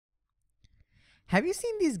Have you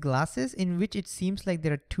seen these glasses in which it seems like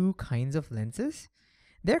there are two kinds of lenses?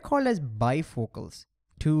 They're called as bifocals,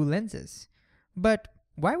 two lenses. But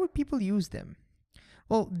why would people use them?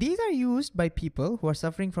 Well, these are used by people who are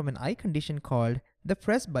suffering from an eye condition called the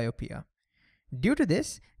presbyopia. Due to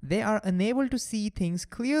this, they are unable to see things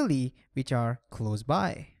clearly which are close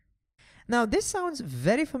by. Now, this sounds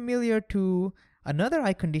very familiar to another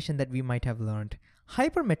eye condition that we might have learned,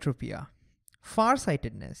 hypermetropia,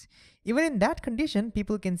 farsightedness. Even in that condition,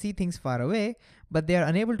 people can see things far away, but they are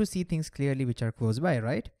unable to see things clearly which are close by,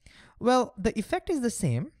 right? Well, the effect is the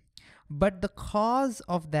same, but the cause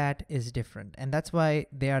of that is different, and that's why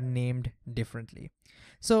they are named differently.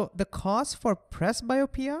 So the cause for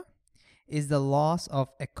presbyopia is the loss of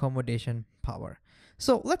accommodation power.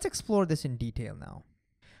 So let's explore this in detail now.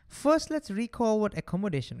 First, let's recall what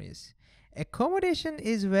accommodation is. Accommodation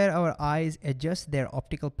is where our eyes adjust their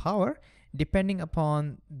optical power depending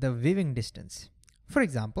upon the viewing distance. For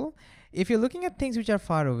example, if you're looking at things which are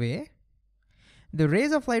far away, the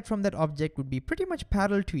rays of light from that object would be pretty much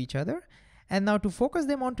parallel to each other. And now to focus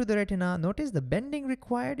them onto the retina, notice the bending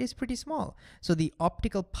required is pretty small. So the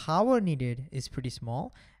optical power needed is pretty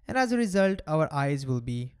small. And as a result, our eyes will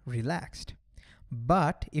be relaxed.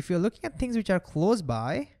 But if you're looking at things which are close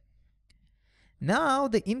by, now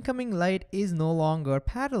the incoming light is no longer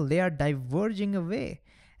parallel. They are diverging away.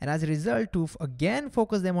 And as a result, to again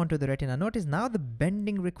focus them onto the retina, notice now the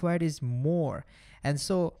bending required is more. And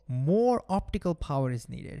so more optical power is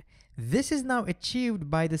needed. This is now achieved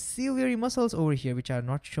by the ciliary muscles over here, which are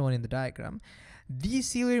not shown in the diagram. These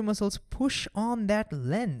ciliary muscles push on that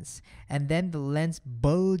lens, and then the lens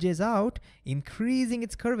bulges out, increasing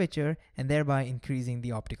its curvature and thereby increasing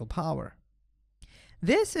the optical power.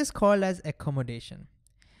 This is called as accommodation.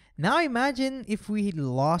 Now imagine if we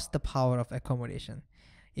lost the power of accommodation.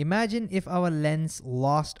 Imagine if our lens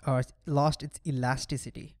lost its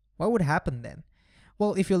elasticity. What would happen then?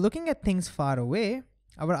 Well, if you're looking at things far away,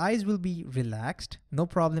 our eyes will be relaxed, no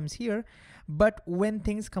problems here. But when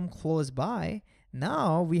things come close by,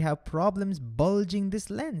 now we have problems bulging this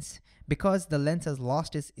lens. Because the lens has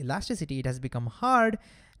lost its elasticity, it has become hard.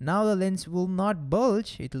 Now the lens will not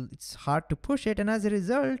bulge, it's hard to push it, and as a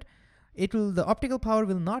result, the optical power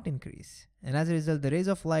will not increase. And as a result, the rays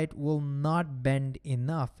of light will not bend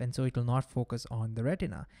enough, and so it will not focus on the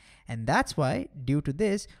retina. And that's why, due to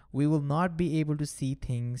this, we will not be able to see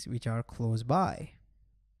things which are close by.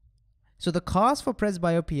 So the cause for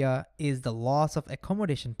presbyopia is the loss of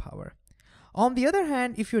accommodation power. On the other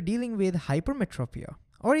hand, if you're dealing with hypermetropia,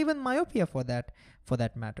 or even myopia for that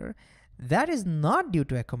matter, that is not due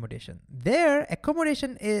to accommodation. There,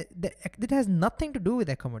 accommodation it has nothing to do with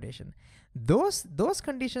accommodation. Those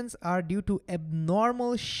conditions are due to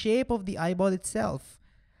abnormal shape of the eyeball itself,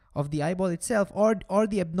 or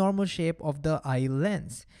the abnormal shape of the eye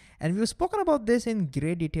lens. And we've spoken about this in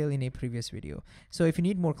great detail in a previous video. So if you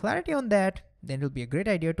need more clarity on that, then it'll be a great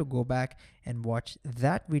idea to go back and watch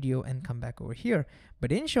that video and come back over here.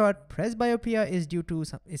 But in short, presbyopia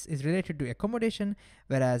is related to accommodation,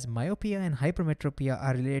 whereas myopia and hypermetropia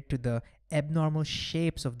are related to the abnormal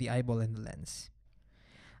shapes of the eyeball and the lens.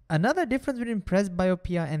 Another difference between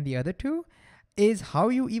presbyopia and the other two is how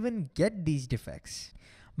you even get these defects.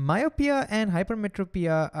 Myopia and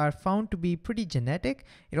hypermetropia are found to be pretty genetic.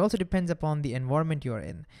 It also depends upon the environment you're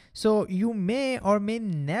in. So you may or may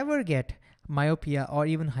never get myopia or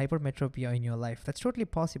even hypermetropia in your life. That's totally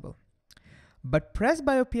possible. But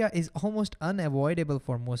presbyopia is almost unavoidable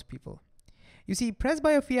for most people. You see,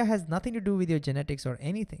 presbyopia has nothing to do with your genetics or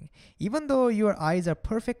anything. Even though your eyes are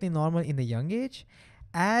perfectly normal in the young age,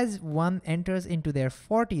 as one enters into their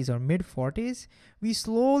 40s or mid-40s, we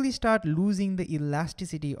slowly start losing the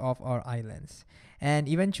elasticity of our eye lens. And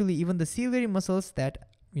eventually, even the ciliary muscles that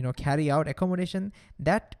carry out accommodation,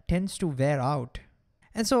 that tends to wear out.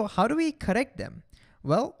 And so how do we correct them?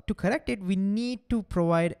 Well, to correct it, we need to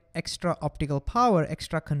provide extra optical power,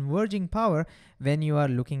 extra converging power when you are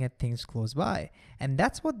looking at things close by. And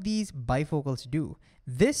that's what these bifocals do.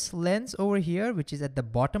 This lens over here, which is at the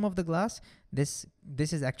bottom of the glass, this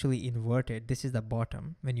is actually inverted. This is the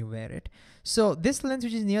bottom when you wear it. So this lens,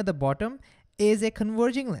 which is near the bottom, is a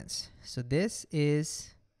converging lens. So this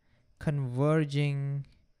is converging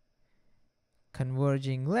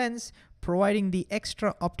lens, providing the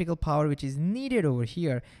extra optical power which is needed over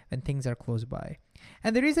here when things are close by.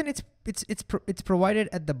 And the reason it's provided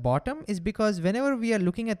at the bottom is because whenever we are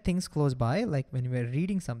looking at things close by, like when we're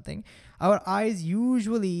reading something, our eyes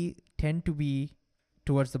usually tend to be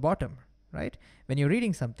towards the bottom, right? When you're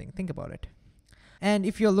reading something, think about it. And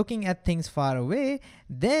if you're looking at things far away,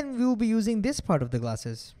 then we'll be using this part of the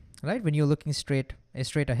glasses, right? When you're looking straight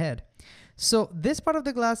straight ahead. So this part of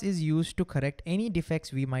the glass is used to correct any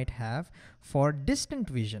defects we might have for distant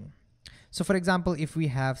vision. So for example, if we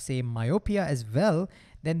have, say, myopia as well,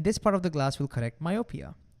 then this part of the glass will correct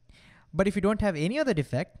myopia. But if you don't have any other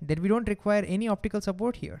defect, then we don't require any optical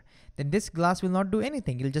support here. Then this glass will not do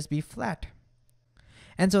anything, it'll just be flat.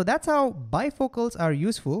 And so that's how bifocals are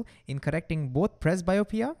useful in correcting both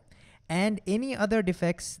presbyopia and any other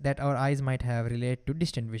defects that our eyes might have related to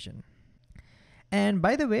distant vision. And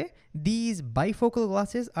by the way, these bifocal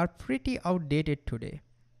glasses are pretty outdated today.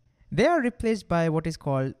 They are replaced by what is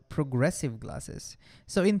called progressive glasses.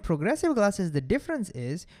 So in progressive glasses, the difference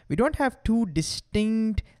is we don't have two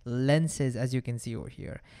distinct lenses, as you can see over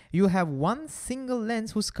here. You have one single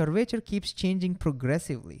lens whose curvature keeps changing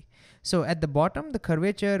progressively. So at the bottom, the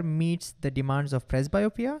curvature meets the demands of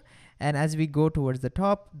presbyopia, and as we go towards the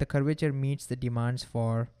top, the curvature meets the demands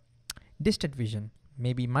for distant vision,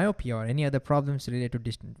 maybe myopia or any other problems related to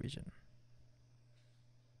distant vision.